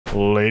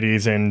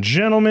Ladies and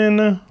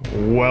gentlemen,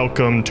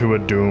 welcome to a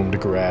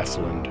doomed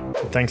grassland.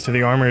 Thanks to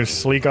the armor's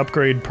sleek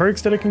upgrade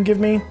perks that it can give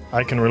me,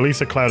 I can release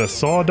a cloud of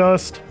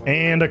sawdust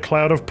and a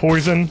cloud of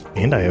poison,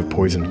 and I have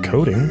poison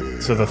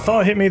coating. So the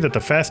thought hit me that the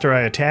faster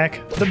I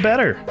attack, the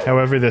better.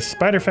 However, this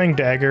Spider Fang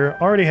dagger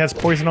already has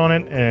poison on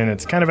it, and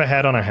it's kind of a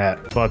hat on a hat.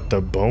 But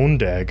the bone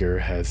dagger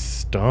has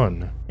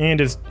stun,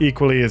 and is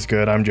equally as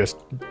good. I'm just,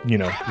 you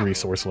know,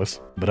 resourceless.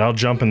 But I'll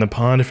jump in the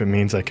pond if it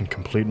means I can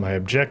complete my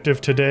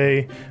objective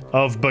today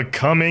of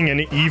becoming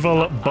an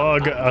evil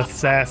bug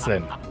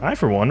assassin. I,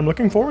 for one, am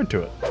looking forward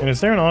to it. And is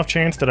there an off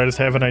chance that I just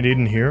have what I need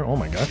in here? Oh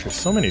my gosh, there's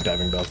so many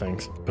diving bell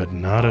things. But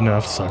not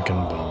enough sunken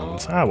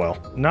bones. Ah well.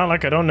 Not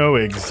like I don't know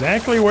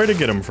exactly where to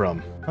get them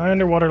from. High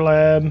underwater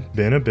lab.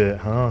 Been a bit,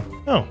 huh?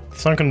 Oh,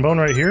 sunken bone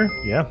right here?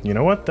 Yeah, you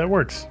know what? That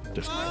works.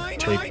 Just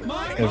take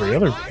every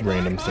other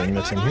random thing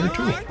that's in here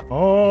too.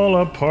 All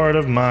a part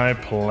of my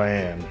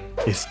plan.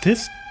 Is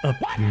this a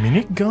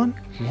minigun?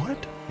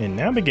 What? And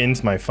now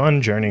begins my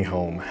fun journey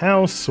home.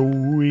 How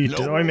sweet.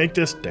 Did I make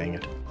this? Dang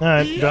it.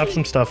 Alright, drop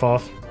some stuff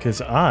off,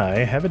 because I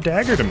have a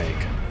dagger to make.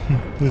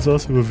 There's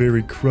also a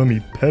very crummy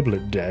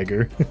pebblet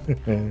dagger.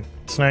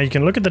 So now you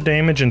can look at the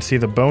damage and see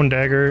the bone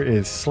dagger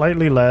is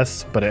slightly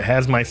less, but it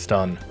has my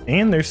stun,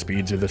 and their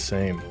speeds are the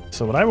same.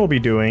 So what I will be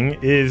doing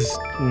is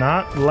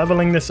not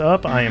leveling this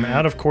up. I am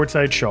out of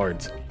quartzite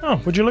shards.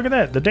 Oh, would you look at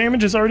that? The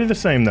damage is already the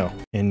same though.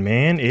 And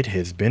man, it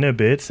has been a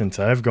bit since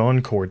I've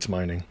gone quartz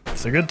mining.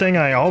 It's a good thing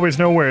I always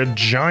know where a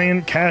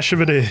giant cache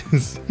of it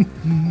is.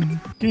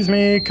 Excuse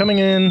me, coming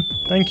in.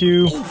 Thank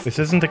you. This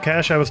isn't the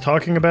cache I was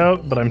talking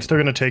about, but I'm still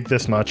gonna take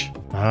this much.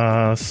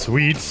 Ah,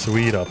 sweet,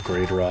 sweet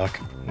upgrade rock.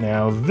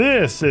 Now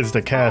this is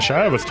the cache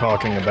I was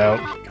talking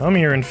about. Come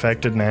here,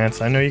 infected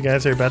gnats. I know you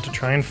guys are about to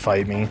try and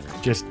fight me.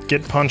 Just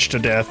get punched to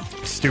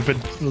death, stupid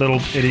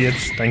little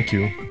idiots. Thank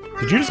you.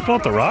 Did you just blow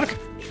up the rock?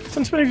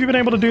 Since when have you been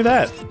able to do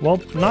that?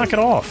 Well, knock it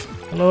off.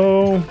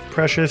 Hello,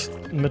 precious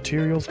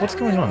materials. What's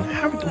going on?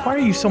 Why are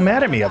you so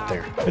mad at me up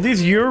there? Are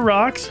these your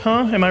rocks,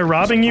 huh? Am I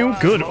robbing you?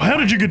 Good. How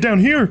did you get down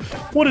here?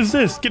 What is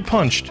this? Get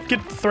punched.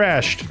 Get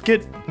thrashed.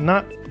 Get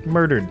not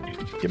murdered.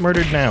 Get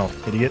murdered now,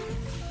 idiot.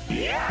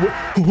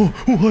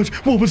 What?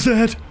 What was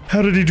that?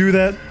 How did he do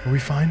that? Are we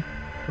fine?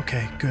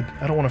 Okay, good.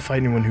 I don't want to fight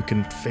anyone who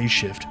can phase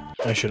shift.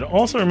 I should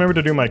also remember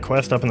to do my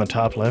quest up in the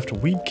top left.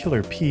 Weed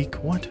Killer Peak.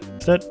 What?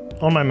 Is that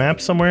on my map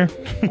somewhere?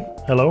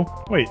 Hello?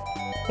 Wait,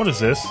 what is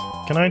this?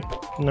 Can I?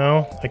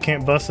 No, I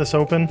can't bust this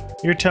open.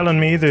 You're telling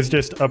me there's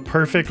just a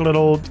perfect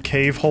little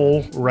cave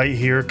hole right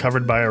here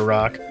covered by a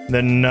rock,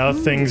 then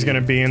nothing's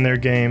gonna be in their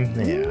game?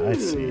 Yeah, I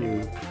see.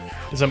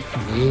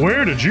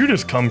 Where did you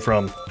just come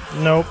from?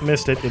 Nope,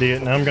 missed it,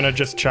 idiot. Now I'm gonna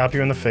just chop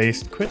you in the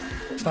face. Quit.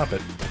 Stop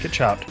it. Get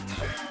chopped.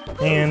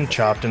 And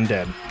chopped and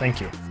dead.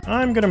 Thank you.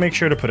 I'm gonna make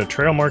sure to put a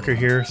trail marker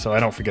here so I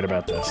don't forget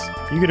about this.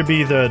 You gonna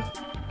be the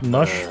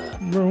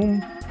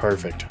mushroom?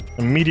 Perfect.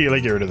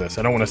 Immediately get rid of this.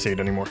 I don't want to see it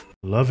anymore.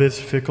 Love is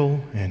fickle,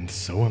 and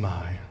so am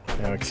I.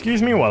 Now,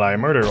 excuse me while I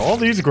murder all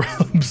these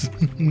grubs.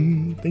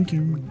 Thank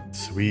you.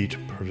 Sweet,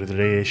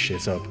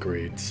 precious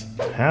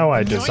upgrades. How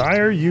I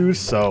desire you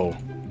so.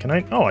 Can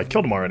I? Oh, I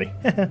killed him already.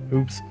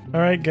 Oops.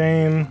 Alright,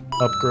 game.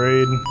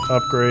 Upgrade,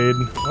 upgrade,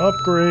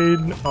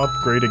 upgrade,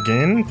 upgrade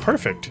again.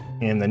 Perfect.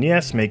 And then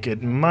yes, make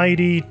it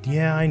mighty.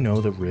 Yeah, I know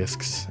the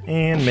risks.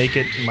 And make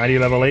it mighty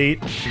level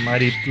 8,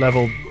 mighty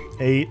level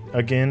 8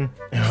 again.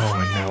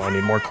 Oh, and now I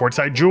need more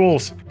quartzite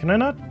jewels. Can I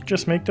not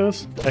just make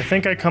those? I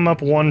think I come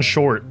up one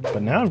short,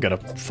 but now I've got a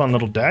fun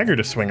little dagger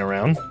to swing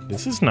around.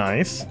 This is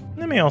nice.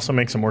 Let me also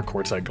make some more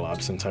quartzite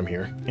globs since I'm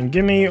here. And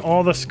give me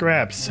all the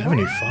scraps.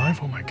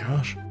 75? Oh my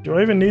gosh. Do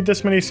I even need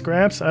this many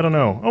scraps? I don't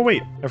know. Oh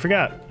wait, I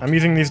forgot. I'm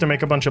using these to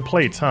make a bunch of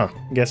plates, huh?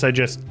 Guess I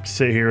just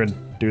sit here and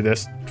do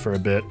this for a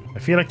bit. I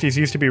feel like these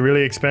used to be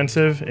really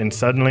expensive and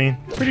suddenly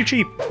pretty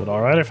cheap. But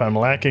alright, if I'm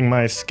lacking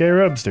my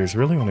scarabs, there's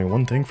really only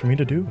one thing for me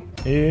to do.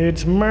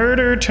 It's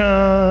murder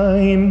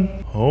time.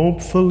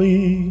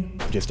 Hopefully.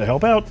 Just to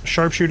help out,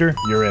 sharpshooter,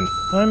 you're in.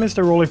 Hi,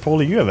 Mr.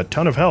 Roly-Poly, you have a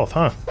ton of health,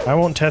 huh? I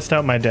won't test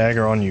out my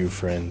dagger on you,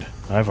 friend.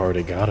 I've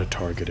already got a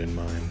target in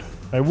mind.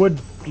 I would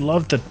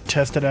love to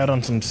test it out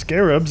on some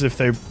scarabs if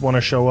they want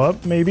to show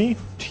up, maybe.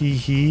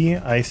 Tee-hee,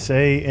 I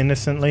say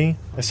innocently.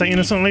 I say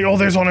innocently. Oh,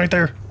 there's one right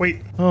there.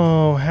 Wait.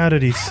 Oh, how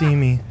did he see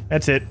me?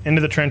 That's it.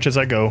 Into the trenches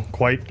I go,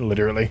 quite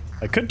literally.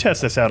 I could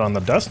test this out on the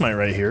dust mite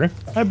right here.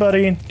 Hi,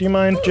 buddy. Do you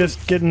mind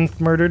just getting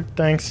murdered?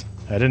 Thanks.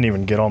 I didn't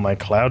even get all my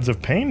clouds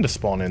of pain to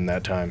spawn in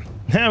that time.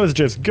 That was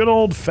just good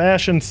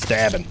old-fashioned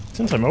stabbing.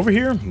 Since I'm over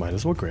here, might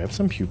as well grab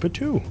some pupa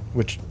too,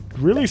 which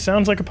really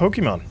sounds like a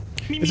Pokemon.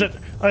 Is it?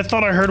 I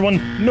thought I heard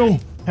one. No.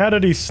 How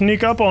did he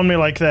sneak up on me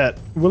like that?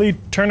 Will he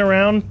turn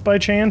around by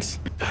chance?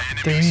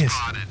 There he is.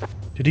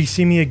 Did he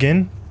see me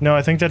again? No,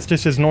 I think that's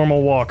just his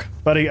normal walk.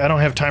 Buddy, I don't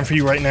have time for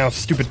you right now,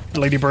 stupid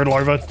ladybird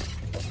larva.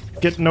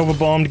 Get Nova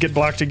bombed, get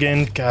blocked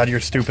again. God, you're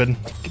stupid.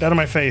 Get out of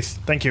my face.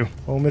 Thank you.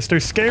 Oh,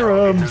 Mr.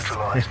 Scarabs.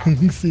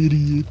 Thanks,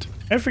 idiot.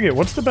 I forget,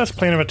 what's the best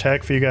plane of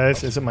attack for you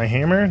guys? Is it my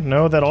hammer?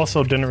 No, that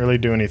also didn't really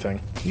do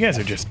anything. You guys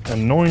are just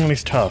annoyingly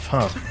tough,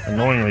 huh?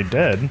 Annoyingly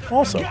dead.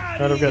 Also,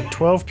 now I've got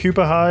 12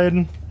 pupa hide,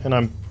 and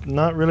I'm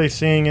not really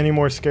seeing any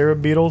more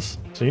scarab beetles.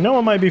 So you know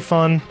what might be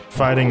fun?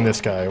 Fighting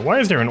this guy. Why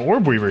is there an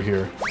orb weaver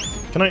here?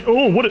 Can I,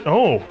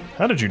 oh,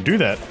 how did you do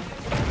that?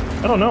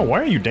 I don't know, why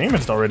are you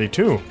damaged already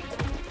too?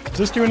 Does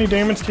this do any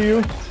damage to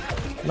you?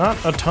 Not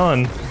a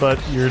ton, but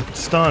you're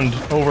stunned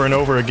over and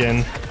over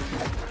again.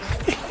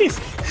 He's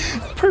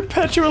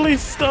perpetually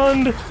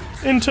stunned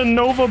into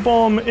Nova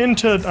Bomb,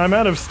 into I'm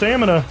out of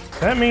stamina.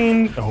 That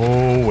means,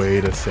 oh,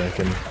 wait a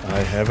second. I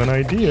have an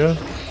idea.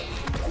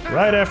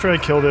 Right after I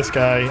kill this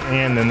guy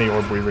and then the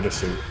orb weaver to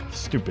suit.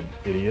 Stupid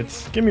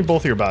idiots. Give me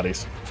both of your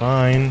bodies.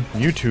 Fine.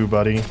 You too,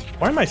 buddy.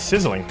 Why am I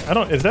sizzling?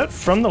 Is that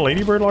from the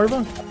ladybird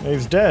larva?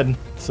 He's dead,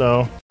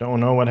 so don't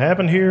know what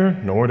happened here,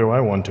 nor do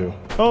I want to.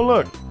 Oh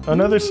look,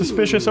 another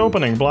suspicious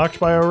opening blocked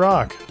by a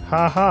rock.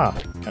 Ha ha.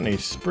 Got any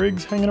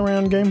sprigs hanging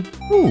around, game?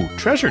 Ooh,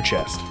 treasure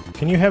chest.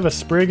 Can you have a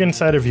sprig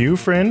inside of you,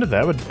 friend?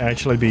 That would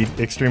actually be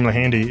extremely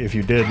handy if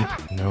you did.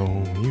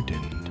 No, you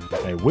didn't.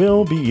 I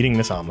will be eating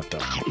this omelet though.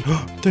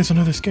 There's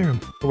another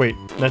scarab. Oh, wait,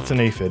 that's an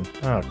aphid.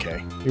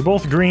 Okay. You're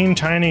both green,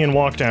 tiny, and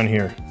walk down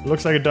here.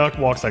 Looks like a duck,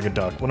 walks like a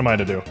duck. What am I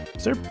to do?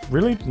 Is there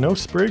really no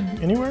sprig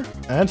anywhere?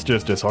 That's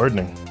just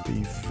disheartening.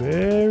 Be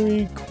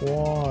very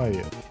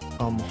quiet.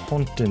 I'm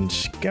hunting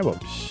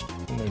scarabs.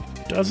 And there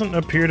doesn't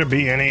appear to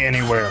be any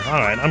anywhere.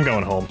 Alright, I'm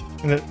going home.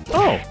 And then,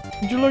 oh,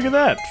 would you look at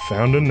that?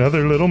 Found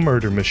another little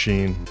murder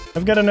machine.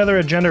 I've got another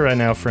agenda right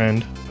now,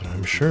 friend. But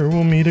I'm sure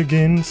we'll meet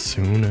again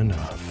soon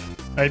enough.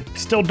 I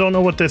still don't know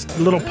what this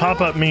little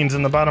pop-up means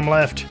in the bottom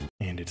left.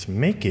 And it's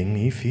making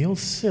me feel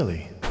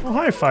silly. Oh,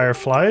 hi,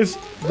 fireflies.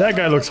 That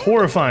guy looks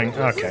horrifying.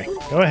 Okay,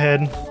 go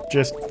ahead.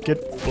 Just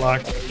get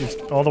blocked. Just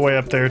all the way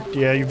up there.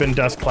 Yeah, you've been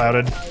dust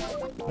clouded.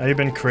 Now you've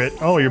been crit.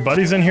 Oh, your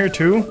buddy's in here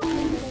too?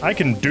 I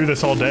can do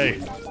this all day.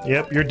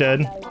 Yep, you're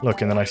dead.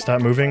 Look, and then I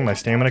stop moving, my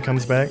stamina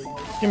comes back.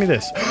 Give me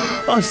this.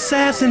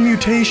 Assassin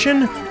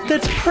mutation?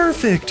 That's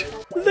perfect!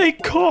 They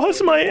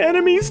cause my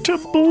enemies to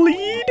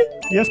bleed?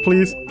 Yes,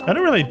 please. I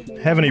don't really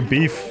have any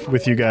beef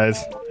with you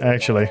guys,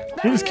 actually.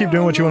 You just keep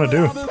doing what you want to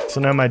do.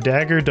 So now my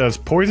dagger does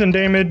poison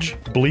damage,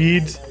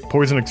 bleeds,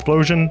 poison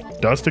explosion,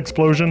 dust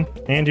explosion,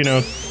 and you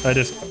know, I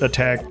just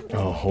attack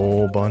a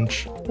whole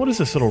bunch. What is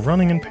this little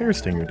running and pear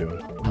stinger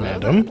doing?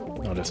 Madam?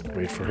 I'll just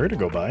wait for her to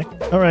go by.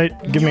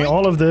 Alright, give me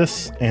all of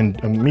this and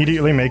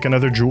immediately make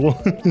another jewel.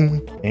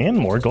 And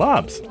more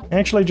globs.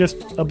 Actually, just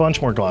a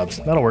bunch more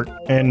globs. That'll work.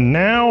 And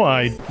now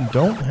I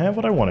don't have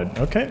what I wanted.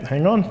 Okay,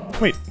 hang on.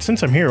 Wait,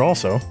 since I'm here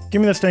also,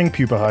 give me this dang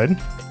pupa hide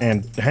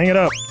and hang it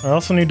up. I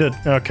also need to...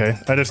 Okay,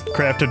 I just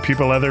crafted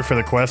pupa leather for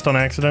the quest on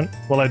accident.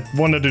 Well, I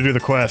wanted to do the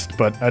quest,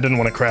 but I didn't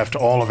want to craft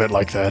all of it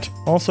like that.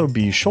 Also,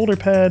 be shoulder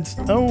pads.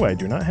 Oh, I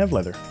do not have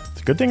leather.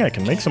 It's a good thing I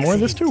can make some more of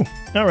this too.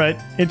 Alright,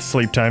 it's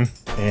sleep time.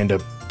 And a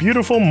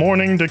beautiful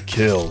morning to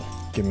kill.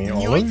 Give me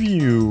all of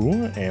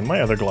you and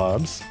my other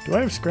globs. Do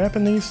I have scrap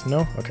in these? No?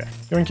 Okay.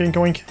 Yoink, yoink,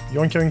 yoink.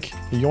 Yoink, yoink.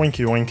 Yoink,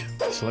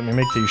 yoink. So let me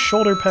make these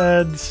shoulder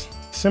pads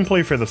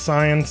simply for the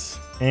science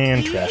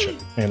and trash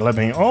it. And let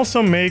me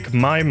also make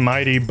my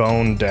mighty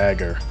bone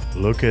dagger.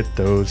 Look at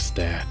those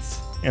stats.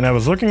 And I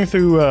was looking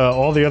through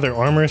all the other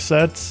armor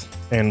sets,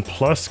 and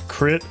plus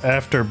crit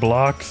after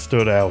block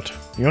stood out.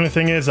 The only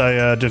thing is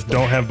I just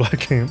don't have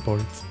black ant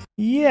parts.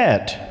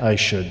 Yet, I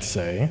should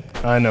say.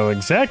 I know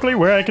exactly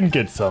where I can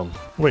get some.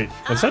 Wait,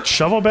 is that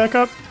shovel back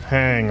up?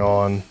 Hang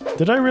on.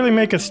 Did I really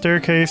make a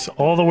staircase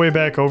all the way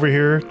back over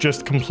here,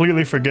 just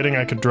completely forgetting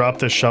I could drop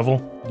this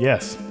shovel?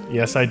 Yes.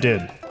 Yes, I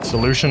did.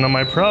 Solution to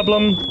my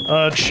problem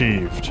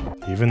achieved.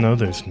 Even though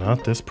there's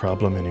not this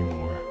problem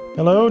anymore.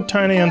 Hello,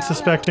 tiny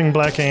unsuspecting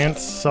black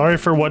ants. Sorry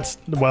for what's,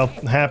 well,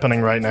 happening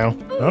right now.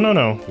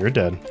 No, you're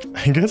dead.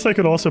 I guess I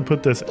could also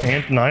put this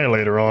ant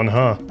annihilator on,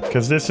 huh?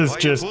 Because this is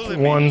just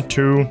 1,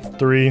 2,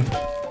 3.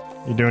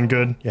 You doing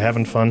good? You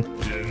having fun?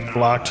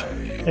 Blocked.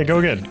 Hey, go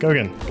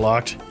again.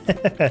 Blocked.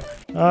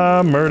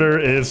 Murder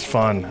is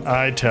fun,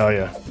 I tell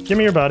ya. Give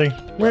me your body.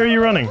 Where are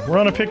you running? We're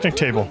on a picnic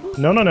table.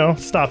 No,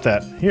 stop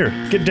that. Here,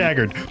 get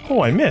daggered.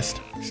 Oh, I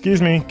missed.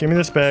 Excuse me, give me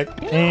this back.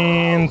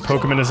 And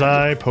poke him in his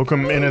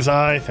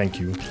eye, thank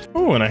you.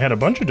 Oh, and I had a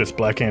bunch of just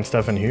black ant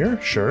stuff in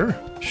here, sure.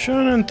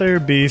 Shouldn't there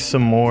be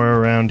some more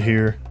around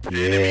here?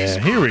 Yeah,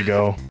 here we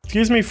go.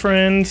 Excuse me,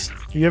 friends.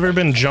 You ever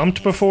been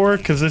jumped before?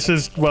 Because this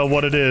is, well,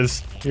 what it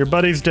is. Your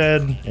buddy's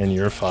dead, and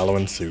you're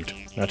following suit.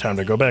 Now time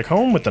to go back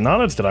home with the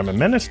knowledge that I'm a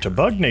menace to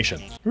Bug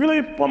Nation.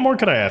 Really, what more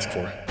could I ask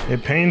for?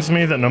 It pains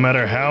me that no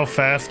matter how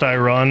fast I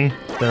run,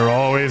 they're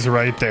always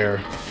right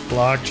there.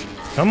 Blocked.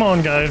 Come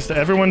on, guys.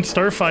 Everyone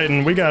start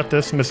fighting. We got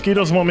this.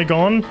 Mosquitoes want me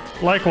gone.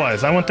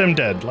 Likewise, I want them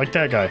dead, like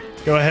that guy.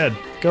 Go ahead.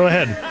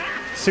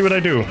 See what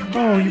I do.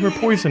 Oh, you were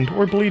poisoned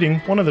or bleeding.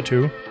 One of the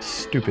two.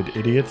 Stupid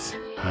idiots.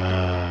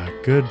 Ah,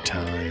 good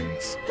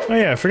times. Oh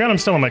yeah, I forgot I'm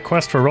still on my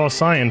quest for raw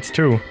science,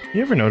 too.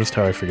 You ever noticed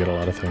how I forget a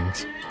lot of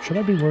things? Should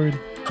I be worried?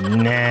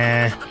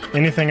 Nah.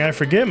 Anything I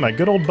forget, my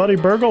good old buddy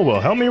Burgle will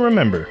help me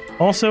remember.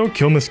 Also,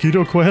 kill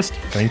mosquito quest.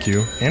 Thank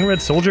you. And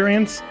red soldier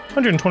ants.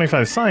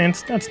 125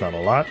 science, that's not a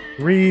lot.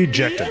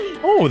 Rejected.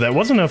 Oh, that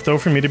was enough though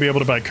for me to be able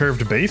to buy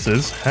curved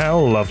bases. How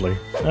lovely.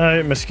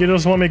 Alright,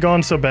 mosquitoes want me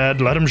gone so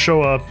bad, let them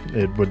show up.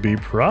 It would be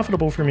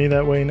profitable for me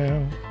that way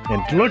now.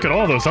 And look at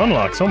all those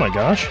unlocks. Oh my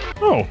gosh.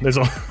 Oh, there's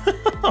a,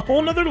 a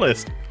whole nother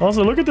list.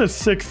 Also, look at this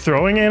sick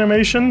throwing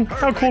animation.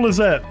 How cool is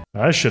that?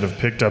 I should have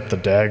picked up the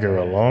dagger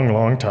a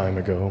long time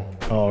ago.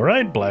 All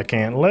right, black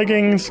ant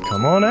leggings,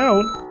 come on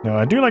out. Now,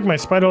 I do like my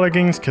spider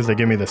leggings because they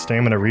give me the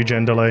stamina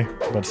regen delay,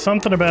 but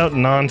something about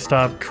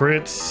non-stop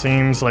crits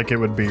seems like it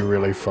would be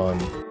really fun.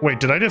 Wait,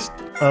 did I just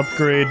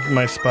upgrade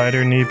my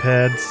spider knee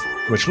pads?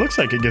 Which looks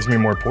like it gives me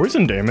more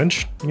poison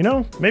damage. You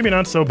know, maybe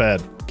not so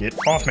bad. Get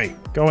off me.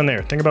 Go in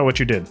there. Think about what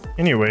you did.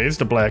 Anyways,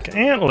 the black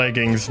ant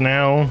leggings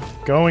now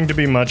going to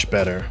be much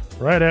better.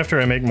 Right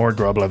after I make more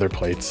grub leather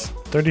plates.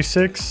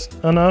 36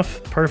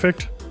 enough?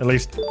 Perfect. At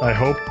least I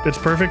hope it's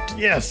perfect.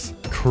 Yes!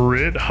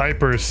 Crit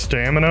hyper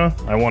stamina.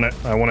 I want it.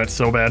 I want it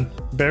so bad.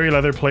 Berry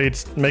leather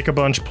plates. Make a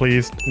bunch,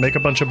 please. Make a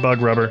bunch of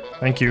bug rubber.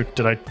 Thank you.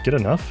 Did I get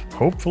enough?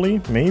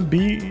 Hopefully.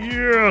 Maybe.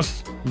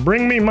 Yes!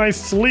 Bring me my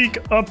sleek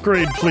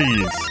upgrade,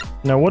 please.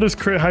 Now, what is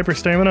crit hyper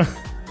stamina?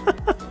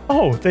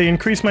 Oh, they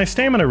increase my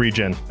stamina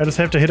regen. I just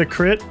have to hit a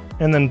crit,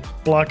 and then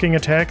blocking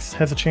attacks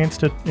has a chance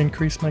to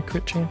increase my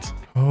crit chance.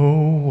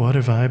 Oh, what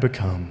have I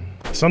become?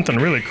 Something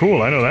really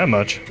cool, I know that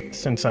much.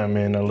 Since I'm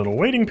in a little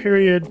waiting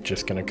period,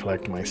 just gonna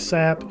collect my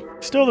sap.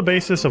 Still the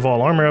basis of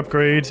all armor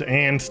upgrades,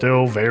 and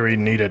still very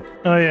needed.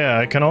 Oh yeah,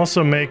 I can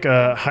also make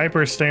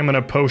hyper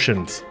stamina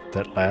potions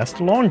that last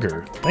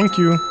longer. Thank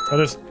you.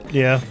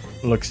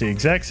 Looks the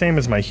exact same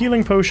as my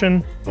healing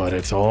potion, but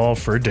it's all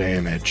for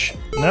damage.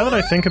 Now that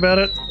I think about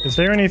it, is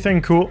there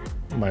anything cool?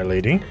 My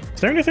lady,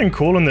 is there anything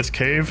cool in this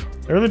cave?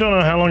 I really don't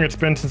know how long it's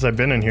been since I've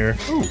been in here.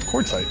 Ooh,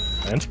 quartzite.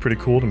 That's pretty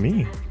cool to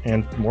me.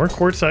 And more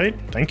quartzite.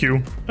 Thank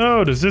you.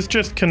 Oh, does this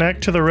just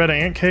connect to the red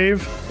ant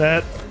cave?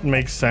 That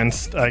makes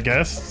sense, I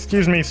guess.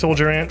 Excuse me,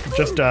 soldier ant.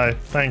 Just die.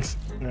 Thanks.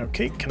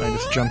 Okay, can I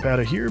just jump out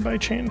of here by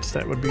chance?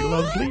 That would be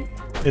lovely.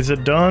 Is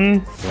it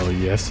done? Well,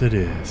 yes, it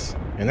is.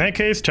 In that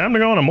case, time to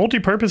go on a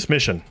multi-purpose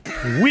mission.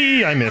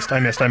 Whee! I missed.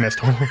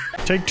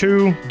 Take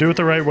two, do it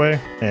the right way.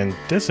 And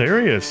this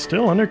area is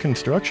still under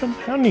construction?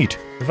 How neat.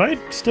 Have I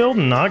still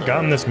not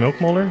gotten this milk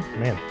molar?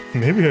 Man,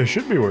 maybe I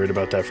should be worried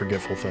about that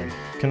forgetful thing.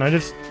 Can I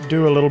just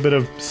do a little bit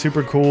of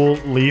super cool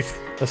leaf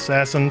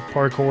assassin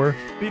parkour?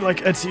 Be like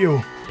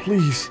Ezio,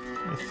 please.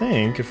 I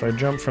think if I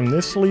jump from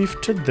this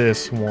leaf to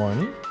this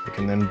one, I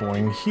can then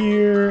boing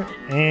here,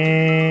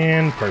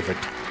 and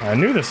perfect. I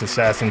knew this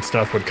assassin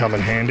stuff would come in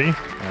handy.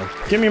 Now,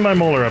 give me my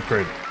molar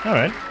upgrade.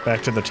 Alright,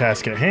 back to the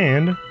task at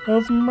hand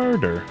of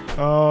murder.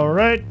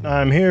 Alright,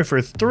 I'm here for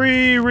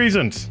 3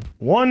 reasons.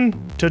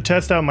 1, to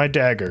test out my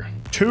dagger.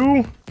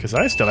 2, because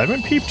I still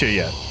haven't peeped you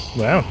yet.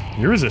 Wow,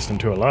 you're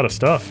resistant to a lot of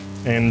stuff.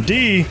 And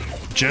D,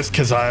 just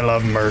because I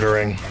love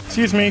murdering.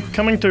 Excuse me,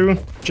 coming through.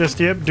 Just,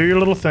 yep, do your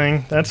little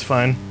thing. That's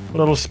fine.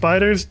 Little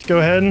spiders, go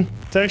ahead.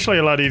 It's actually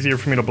a lot easier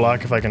for me to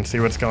block if I can see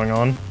what's going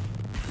on.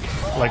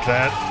 Like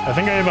that. I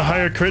think I have a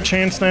higher crit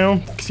chance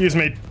now. Excuse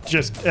me,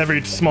 just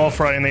every small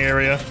fry in the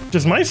area.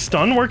 Does my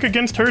stun work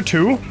against her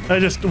too? I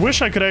just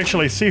wish I could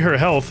actually see her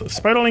health.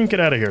 Spiderling,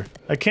 get out of here.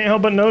 I can't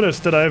help but notice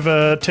that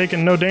I've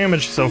taken no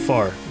damage so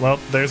far. Well,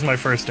 there's my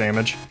first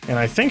damage. And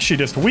I think she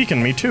just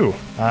weakened me too.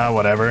 Ah,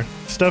 whatever.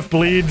 Stuff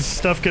bleeds,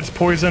 stuff gets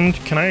poisoned.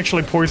 Can I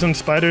actually poison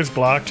spiders?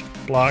 Blocked,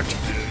 blocked,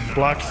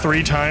 blocked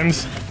 3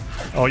 times.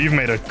 Oh, you've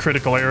made a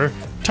critical error.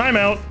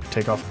 Timeout.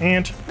 Take off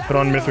ant. Put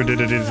on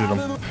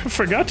mithridididididum.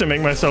 Forgot to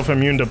make myself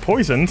immune to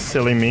poison,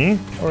 silly me.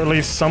 Or at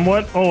least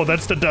somewhat. Oh,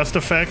 that's the dust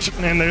effect.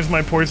 And there's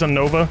my poison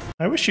nova.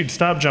 I wish you'd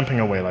stop jumping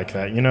away like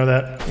that, you know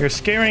that? You're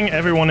scaring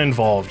everyone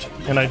involved.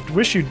 And I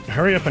wish you'd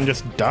hurry up and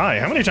just die.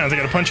 How many times I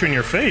gotta punch you in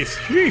your face?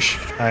 Sheesh.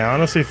 I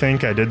honestly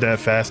think I did that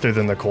faster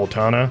than the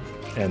Coltana.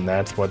 And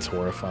that's what's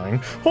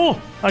horrifying.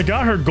 Oh, I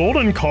got her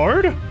golden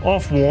card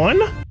off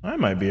 1? I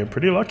might be a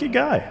pretty lucky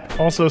guy.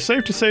 Also,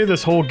 safe to say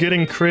this whole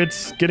getting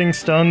crits, getting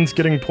stuns,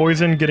 getting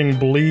poison, getting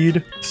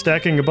bleed,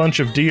 stacking a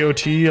bunch of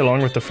DOT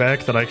along with the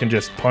fact that I can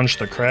just punch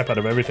the crap out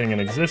of everything in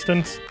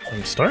existence.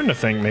 I'm starting to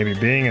think maybe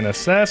being an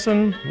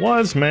assassin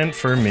was meant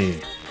for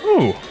me.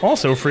 Ooh,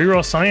 also free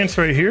roll science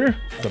right here.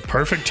 The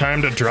perfect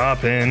time to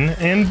drop in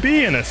and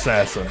be an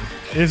assassin.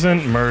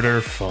 Isn't murder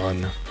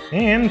fun?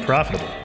 And profitable.